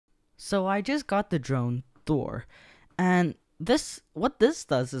So I just got the drone Thor, and what this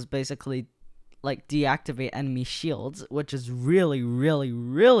does is basically like deactivate enemy shields, which is really really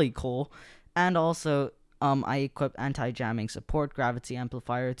really cool. And also I equip anti-jamming support, gravity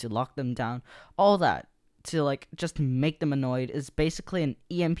amplifier to lock them down, all that to like just make them annoyed. Is basically an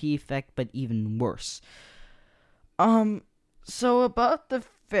EMP effect but even worse. So about the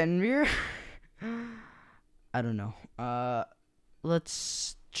Fenrir, I don't know.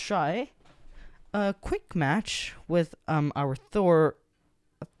 Let's try a quick match with our Thor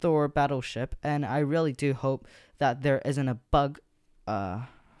battleship, and I really do hope that there isn't a bug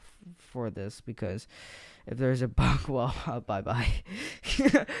for this, because if there's a bug, well, bye bye.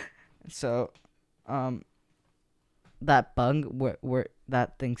 So that bug where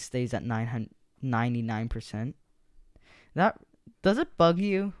that thing stays at 99%. That does it bug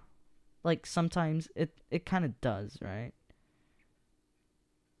you? Like sometimes it kind of does, right?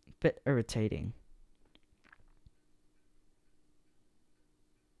 Bit irritating.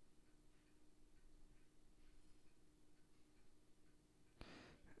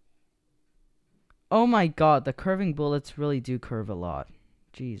 Oh my god, the curving bullets really do curve a lot.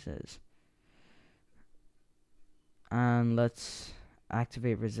 Jesus. And let's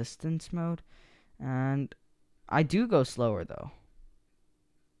activate resistance mode. And I do go slower though.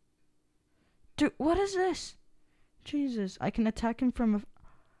 Dude, what is this? Jesus, I can attack him from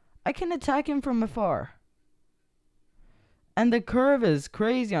afar. And the curve is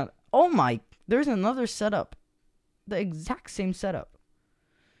crazy on. Oh my, there's another setup. The exact same setup.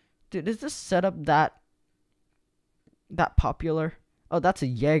 Dude, is this setup that popular? Oh, that's a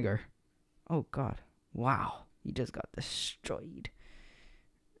Jaeger. Oh god. Wow. He just got destroyed.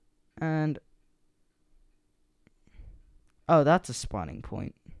 And oh, that's a spawning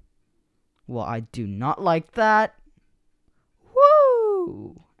point. Well, I do not like that.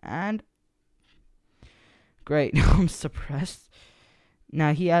 Woo! And great. I'm suppressed.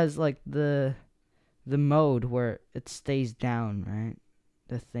 Now he has like the mode where it stays down, right?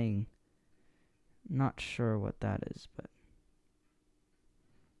 The thing. Not sure what that is, but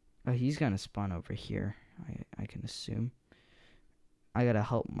oh, he's gonna spawn over here. I can assume. I gotta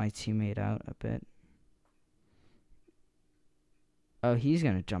help my teammate out a bit. Oh, he's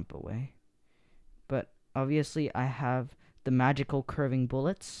gonna jump away. But obviously I have the magical curving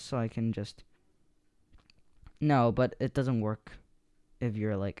bullets, so I can just... No, but it doesn't work if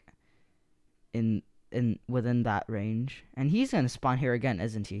you're like within that range. And he's gonna spawn here again,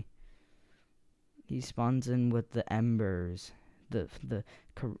 isn't he? He spawns in with the embers, the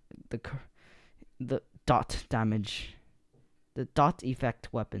dot damage, the dot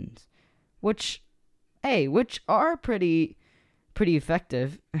effect weapons, which are pretty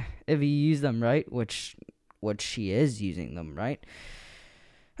effective if you use them right, which she is using them right.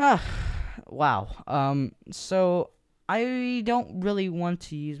 Wow. So I don't really want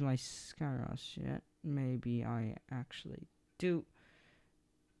to use my Skyros yet. Maybe I actually do.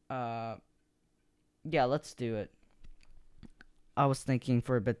 Yeah, let's do it. I was thinking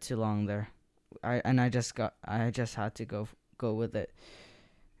for a bit too long there. I just had to go with it.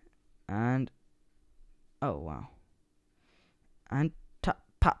 And oh wow. And tap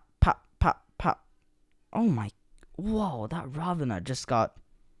pop pop pop pop. Oh my, whoa, that Ravana just got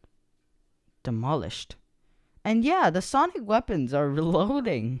demolished. And yeah, the sonic weapons are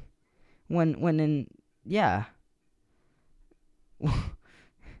reloading when in, yeah.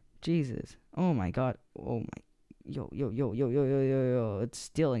 Jesus. Oh my god. Oh my. Yo. It's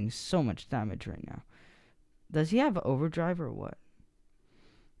dealing so much damage right now. Does he have overdrive or what?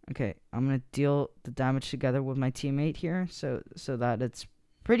 Okay, I'm gonna deal the damage together with my teammate here, so that it's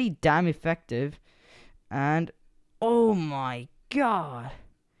pretty damn effective. And oh my god.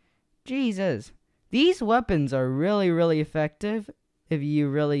 Jesus. These weapons are really effective if you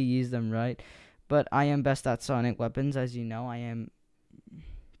really use them right. But I am best at sonic weapons, as you know. I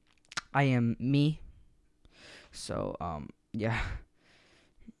am me. So, yeah.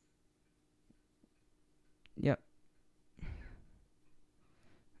 Yep.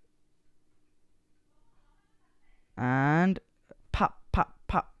 And pop.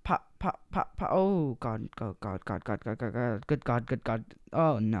 Oh, God. Good God.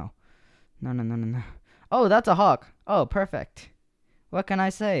 Oh, no. No. Oh, that's a hawk. Oh, perfect. What can I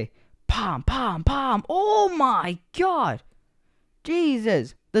say? Pom. Oh, my God.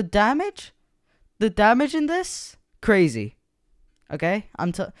 Jesus. The damage in this? Crazy. Okay?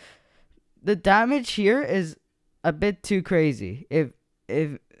 The damage here is a bit too crazy. If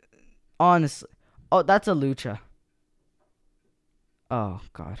honestly. Oh, that's a lucha. Oh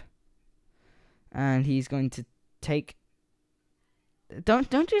god. And he's going to take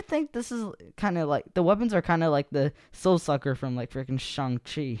Don't you think this is kind of like the weapons are kind of like the Soul Sucker from like freaking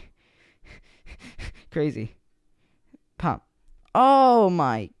Shang-Chi? Crazy. Pop. Oh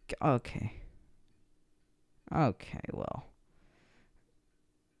my. Okay. Okay. Well.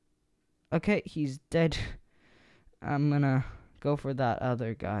 Okay, he's dead. I'm gonna go for that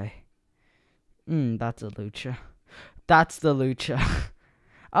other guy. That's a lucha. That's the lucha.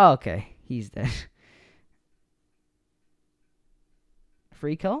 Oh, okay, he's dead.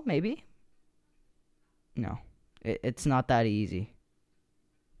 Free kill, maybe? No, it's not that easy.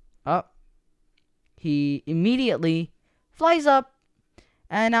 Oh, he immediately flies up,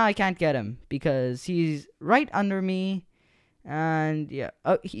 and now I can't get him because he's right under me. And yeah,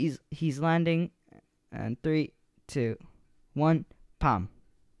 oh, he's landing, and 3, 2, 1, pam.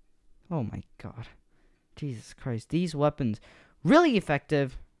 Oh my god, Jesus Christ! These weapons really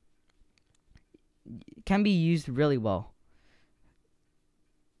effective, can be used really well.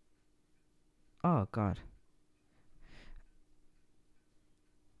 Oh god,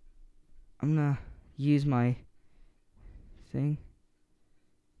 I'm gonna use my thing.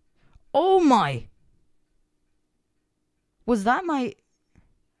 Oh my! Was that my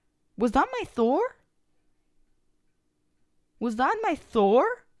Thor? Was that my Thor?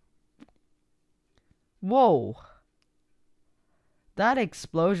 Whoa. That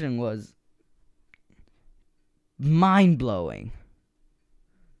explosion was mind-blowing.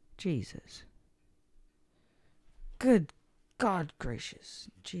 Jesus. Good God gracious.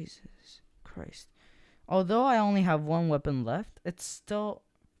 Jesus Christ. Although I only have one weapon left, it's still...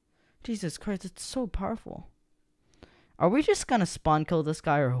 Jesus Christ, it's so powerful. Are we just gonna spawn kill this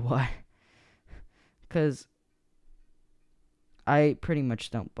guy or what? Because I pretty much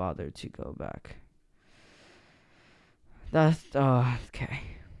don't bother to go back. That's... Oh, okay.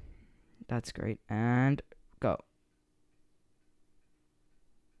 That's great. And go.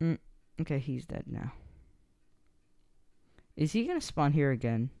 Okay, he's dead now. Is he gonna spawn here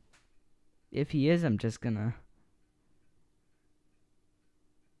again? If he is, I'm just gonna...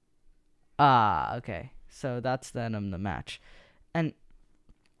 Ah, okay. So that's the end of the match. And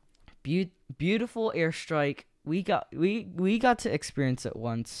beautiful airstrike. We got to experience it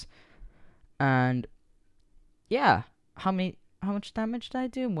once. And yeah, how much damage did I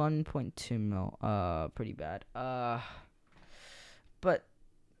do? 1.2 mil. Pretty bad. But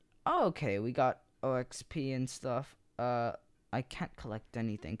okay, we got OXP and stuff. I can't collect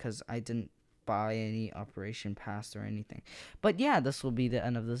anything cuz I didn't buy any Operation Pass or anything. But yeah, this will be the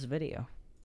end of this video.